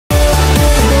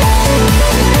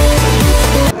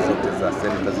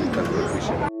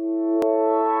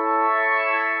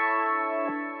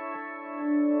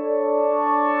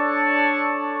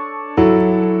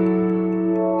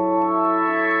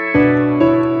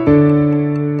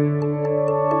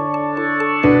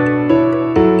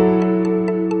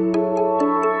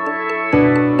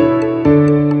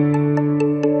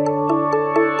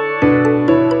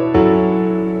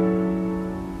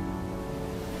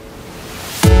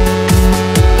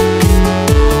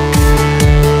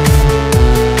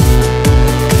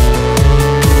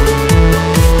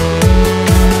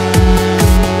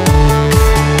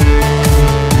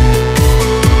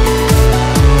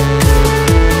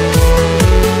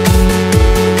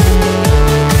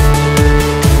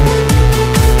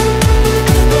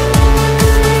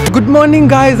Good morning,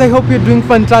 guys. I hope you're doing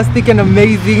fantastic and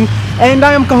amazing. And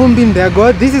I am Kahumbi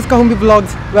Ndego. This is Kahumbi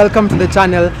Vlogs. Welcome to the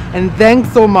channel and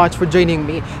thanks so much for joining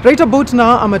me. Right about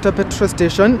now, I'm at a petrol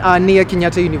station near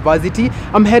Kenyatta University.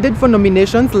 I'm headed for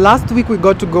nominations. Last week we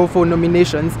got to go for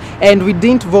nominations and we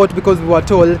didn't vote because we were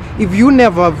told if you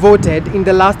never voted in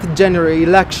the last general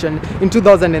election in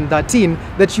 2013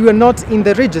 that you are not in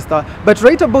the register. But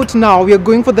right about now, we are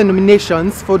going for the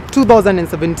nominations for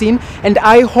 2017 and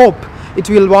I hope it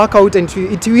will work out and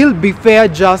it will be fair,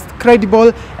 just,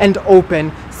 credible and open.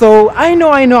 So I know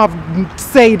I've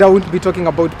said I won't be talking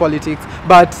about politics,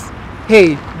 but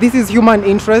hey, this is human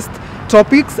interest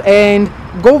topics and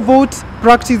go vote,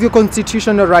 practice your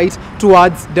constitutional right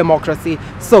towards democracy.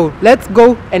 So let's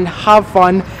go and have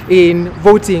fun in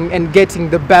voting and getting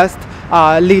the best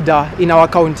leader in our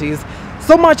counties.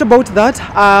 So much about that.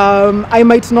 I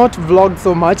might not vlog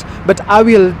so much, but I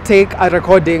will take a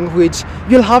recording which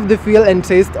you'll have the feel and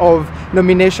taste of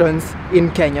nominations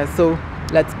in Kenya. So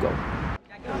let's go.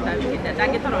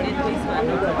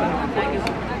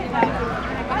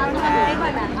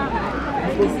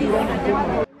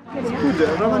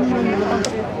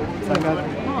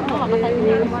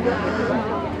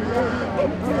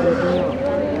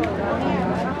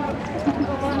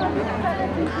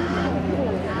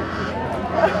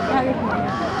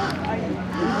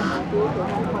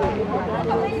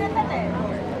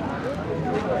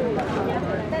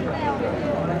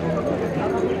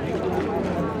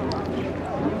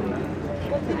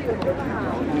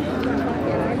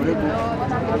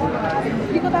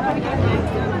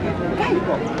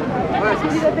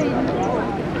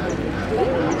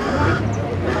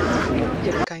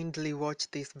 Kindly watch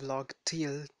this vlog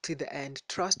till to the end.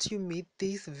 Trust you meet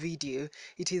this video.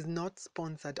 It is not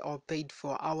sponsored or paid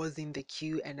for. I was in the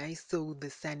queue and I saw the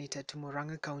senator to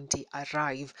Murang'A County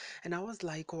arrive and I was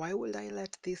like, why would I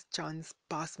let this chance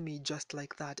pass me just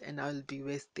like that and I'll be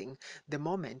wasting the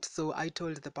moment? So I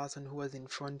told the person who was in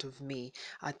front of me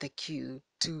at the queue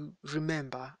to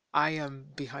remember I am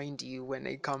behind you when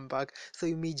I come back. So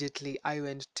immediately I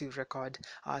went to record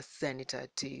our senator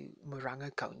to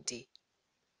Murang'A County.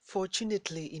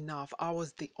 Fortunately enough, I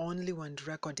was the only one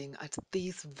recording at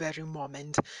this very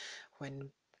moment when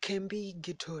Kembi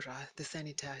Gitura, the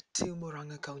senator to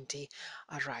Murang'A County,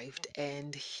 arrived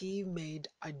and he made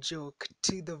a joke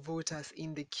to the voters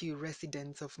in the queue,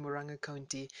 residents of Murang'A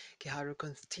County, Kiharu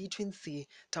constituency,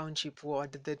 township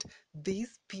ward, that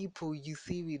these people you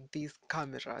see with these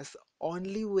cameras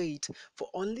only wait for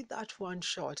only that one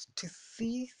shot to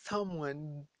see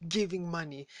someone giving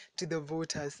money to the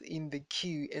voters in the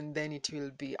queue and then it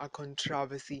will be a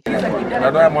controversy.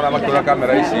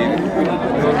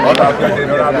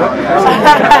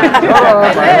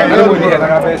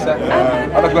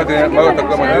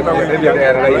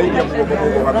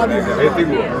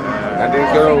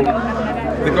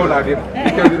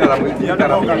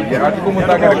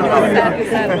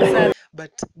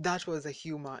 But that was a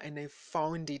humor and I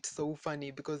found it so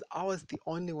funny because I was the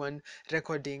only one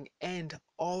recording and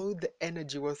all the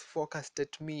energy was focused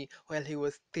at me while he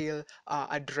was still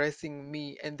addressing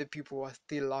me and the people were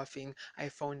still laughing. I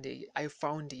found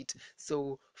it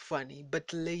so funny.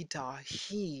 But later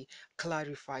he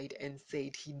clarified and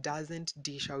said he doesn't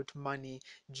dish out money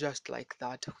just like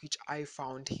that, which I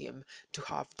found him to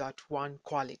have that one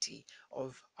quality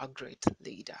of a great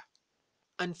leader.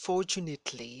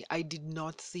 Unfortunately, I did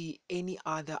not see any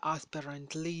other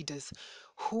aspirant leaders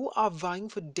who are vying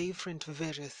for different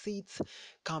various seats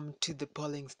come to the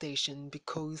polling station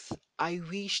because I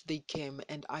wish they came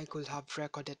and I could have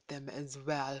recorded them as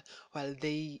well while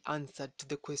they answered to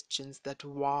the questions that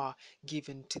were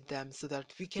given to them so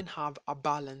that we can have a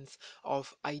balance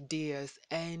of ideas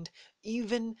and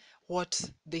even what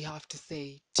they have to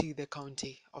say to the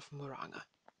county of Murang'A.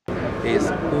 Is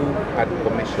who had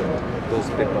commissioned those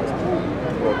papers to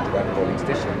be brought to that polling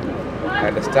station. I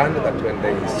understand that when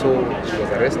they saw she was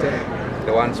arrested,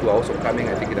 the ones who are also coming,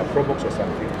 I think in a probox or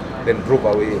something, then drove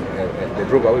away. They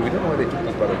drove away. We don't know where they took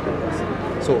those ballot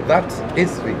papers. So that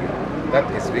is rigging. That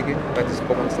is rigging. That is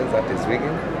common sense. That is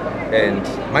rigging. And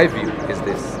my view is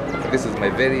this. This is my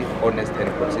very honest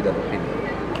and considered opinion.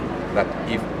 That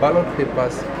if ballot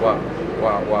papers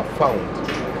were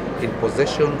found in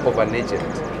possession of an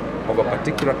agent of a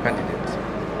particular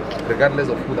candidate, regardless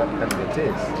of who that candidate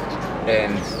is,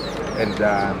 and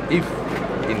if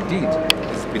indeed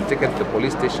it's been taken to the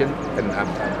police station and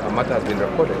a matter has been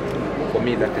recorded, for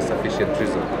me that is sufficient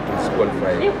reason to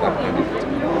disqualify that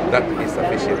candidate. That is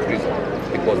sufficient reason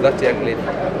because that young lady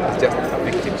is just a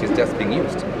victim. She's just being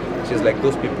used. She's like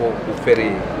those people who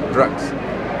ferry drugs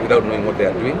without knowing what they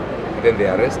are doing, then they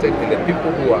are arrested, and the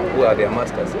people who are their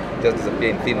masters just disappear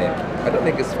in thin air. I don't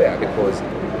think it's fair because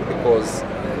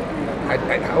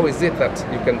how is it that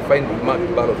you can find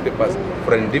marked ballot papers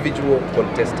for an individual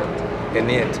contestant, and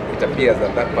yet it appears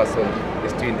that that person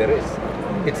is still in the race?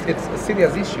 It's a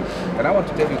serious issue, and I want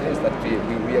to tell you this, that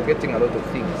we are getting a lot of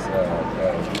things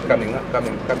coming out.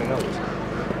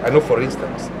 I know, for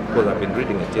instance, because I've been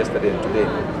reading it yesterday and today,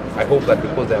 I hope that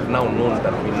because they have now known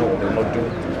that we know they will not do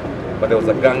it. But there was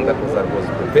a gang that was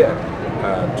prepared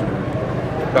to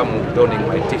come donning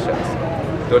my t-shirts,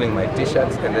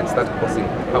 and then start causing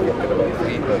havoc at about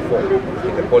 3 or 4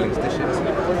 in the polling stations,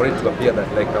 for it to appear that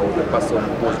like I was the person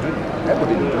who was doing it. I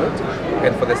couldn't do it,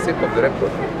 and for the sake of the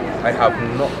record, I have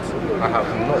not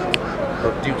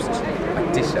produced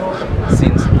a t-shirt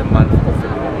since the month of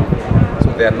February.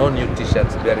 So there are no new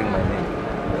t-shirts bearing my name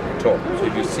at all. So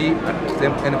if you see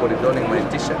anybody donning my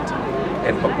t-shirt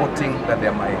and purporting that they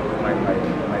are my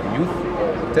youth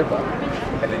or whatever,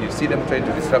 and then you see them trying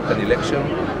to disrupt an election,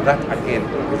 that again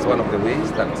is one of the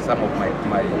ways that some of the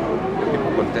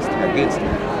people contesting against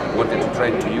me wanted to try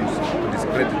to use to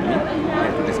discredit me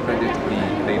and to discredit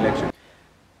the election.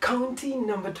 County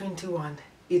number 21,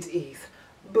 it is,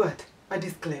 but a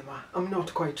disclaimer, I'm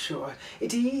not quite sure.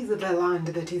 It is the land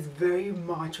that is very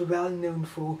much well known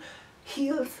for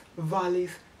hills,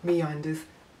 valleys, meanders.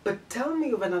 But tell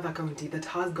me of another county that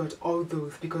has got all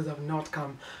those, because I've not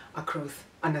come across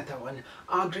another one.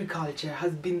 Agriculture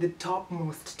has been the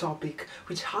topmost topic,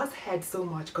 which has had so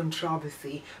much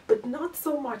controversy, but not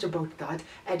so much about that.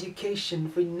 Education,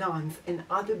 finance and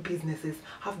other businesses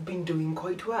have been doing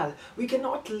quite well. We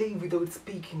cannot live without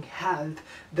speaking health,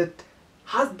 that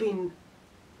has been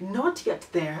not yet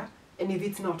there, and if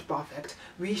it's not perfect,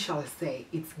 we shall say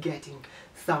it's getting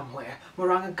somewhere.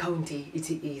 Murang'A County it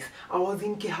is. I was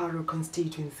in Kiharu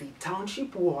constituency,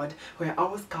 township ward, where I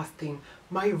was casting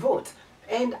my vote.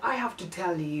 And I have to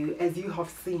tell you, as you have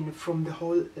seen from the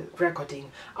whole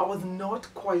recording, I was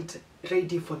not quite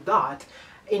ready for that.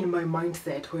 In my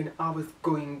mindset, when I was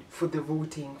going for the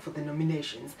voting, for the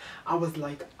nominations, I was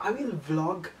like, I will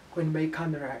vlog when my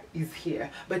camera is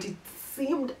here, but it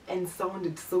seemed and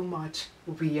sounded so much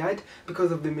weird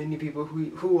because of the many people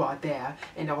who are there,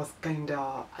 and I was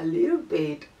kinda a little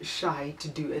bit shy to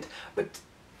do it. But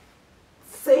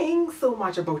saying so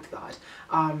much about that,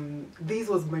 this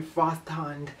was my first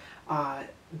hand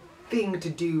thing to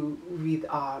do with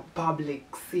a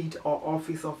public seat or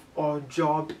office or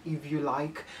job, if you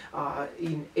like,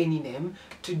 in any name,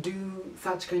 to do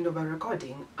such kind of a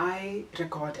recording. I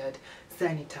recorded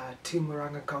Senator to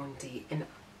Murang'A County, and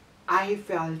I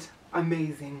felt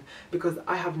amazing because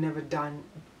I have never done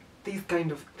this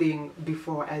kind of thing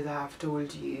before, as I have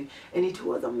told you, and it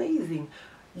was amazing.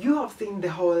 You have seen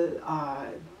the whole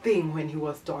thing when he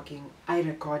was talking. I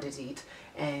recorded it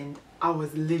and I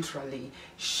was literally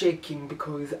shaking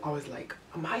because I was like,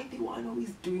 am I the one who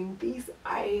is doing this?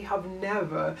 I have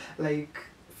never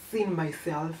seen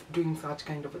myself doing such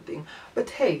kind of a thing.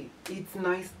 But hey, it's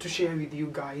nice to share with you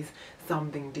guys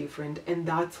something different, and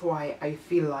that's why I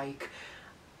feel like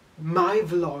my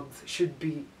vlogs should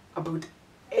be about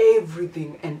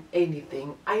everything and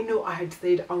anything. I know I had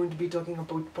said I won't be talking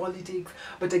about politics,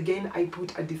 but again I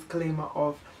put a disclaimer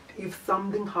of, if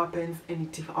something happens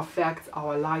and it affects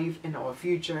our life and our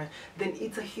future, then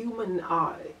it's a human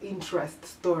interest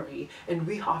story and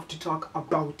we have to talk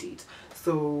about it.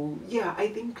 So yeah, I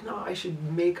think now I should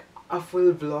make a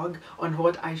full vlog on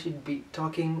what I should be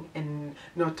talking and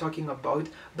not talking about.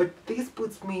 But this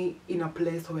puts me in a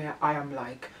place where I am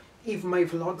like, if my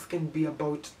vlogs can be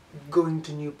about going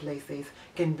to new places,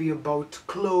 can be about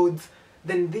clothes,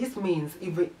 then this means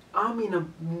if I'm in a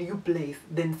new place,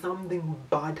 then something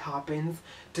bad happens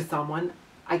to someone,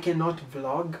 I cannot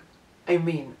vlog. I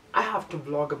mean, I have to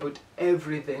vlog about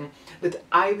everything that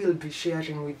I will be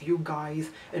sharing with you guys,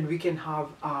 and we can have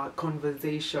a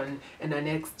conversation and an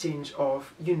exchange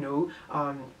of, you know,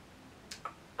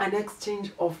 an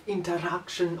exchange of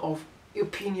interaction, of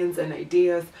opinions and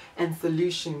ideas and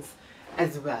solutions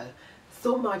as well.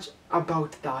 So much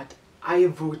about that. I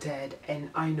voted and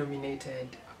I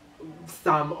nominated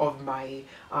some of my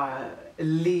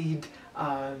lead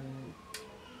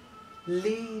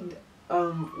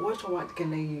what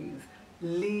can I use?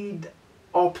 Lead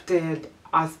opted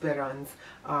aspirants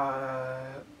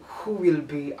who will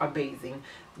be amazing.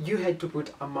 You had to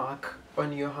put a mark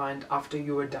on your hand after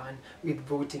you were done with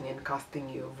voting and casting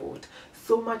your vote.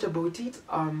 So much about it.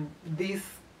 This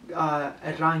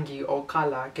rangi or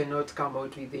color cannot come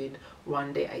out within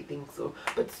one day, I think so.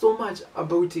 But so much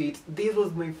about it. This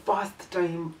was my first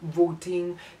time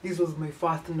voting. This was my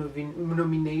first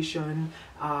nomination.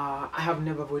 I have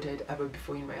never voted ever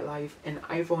before in my life, and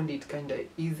I found it kind of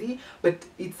easy, but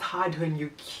it's hard when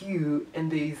you queue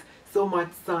and there is so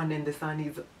much sun and the sun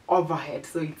is overhead,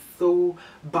 so it's so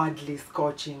badly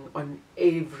scorching on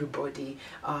everybody.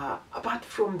 Apart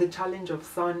from the challenge of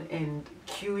sun and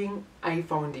queuing, I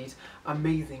found it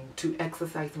amazing to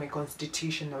exercise my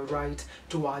constitutional right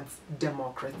towards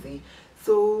democracy.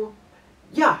 So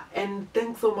yeah, and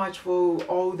thanks so much for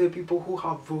all the people who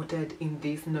have voted in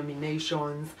these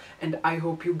nominations, and I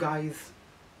hope you guys,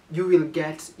 you will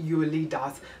get your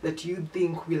leaders that you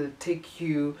think will take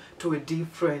you to a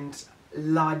different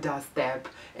ladder step,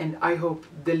 and I hope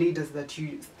the leaders that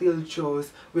you still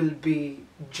chose will be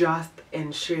just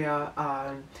and share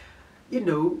you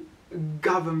know,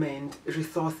 government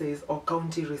resources or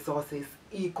county resources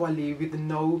equally with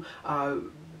no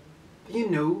you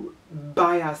know,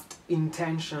 biased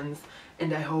intentions.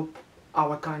 And I hope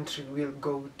our country will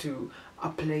go to a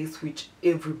place which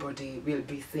everybody will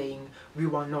be saying we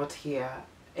were not here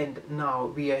and now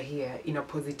we are here in a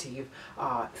positive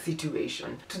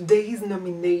situation. Today's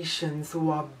nominations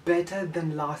were better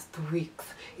than last week's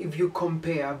if you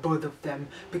compare both of them,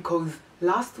 because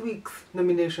last week's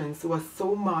nominations was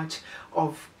so much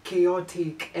of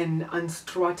chaotic and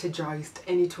unstrategized,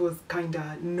 and it was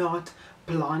kinda not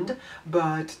planned.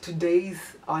 But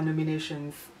today's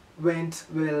nominations went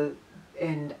well,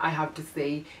 and I have to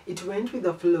say it went with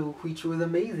the flow, which was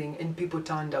amazing, and people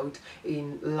turned out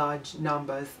in large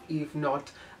numbers, if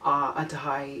not at a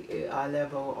high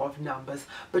level of numbers.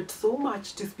 But so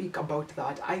much to speak about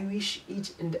that. I wish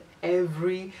each and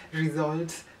every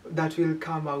result that will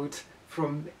come out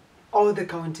from all the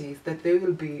counties, that they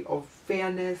will be of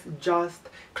fairness, just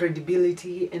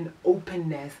credibility and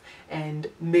openness, and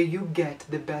may you get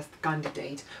the best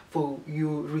candidate for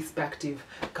your respective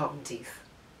counties.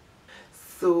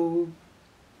 So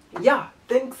yeah,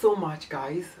 thanks so much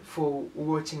guys for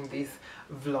watching this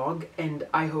vlog, and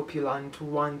I hope you learned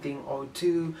one thing or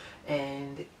two,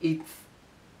 and it's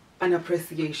an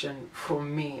appreciation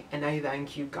from me, and I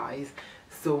thank you guys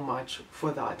so much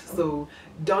for that. So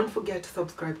don't forget to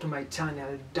subscribe to my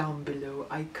channel down below.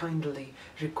 I kindly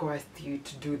request you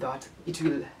to do that. It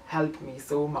will help me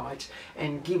so much,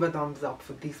 and give a thumbs up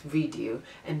for this video,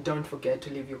 and don't forget to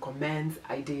leave your comments,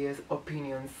 ideas,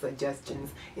 opinions,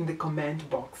 suggestions in the comment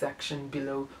box section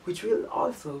below, which will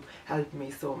also help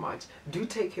me so much. Do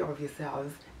take care of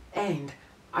yourselves, and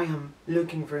I am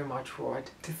looking very much forward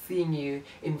to seeing you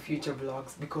in future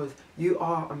vlogs, because you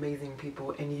are amazing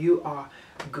people and you are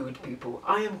good people.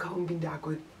 I am Kembi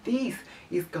Gitura. This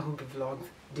is Kembi Vlogs.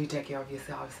 Do take care of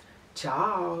yourselves.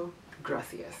 Ciao.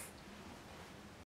 Gracias.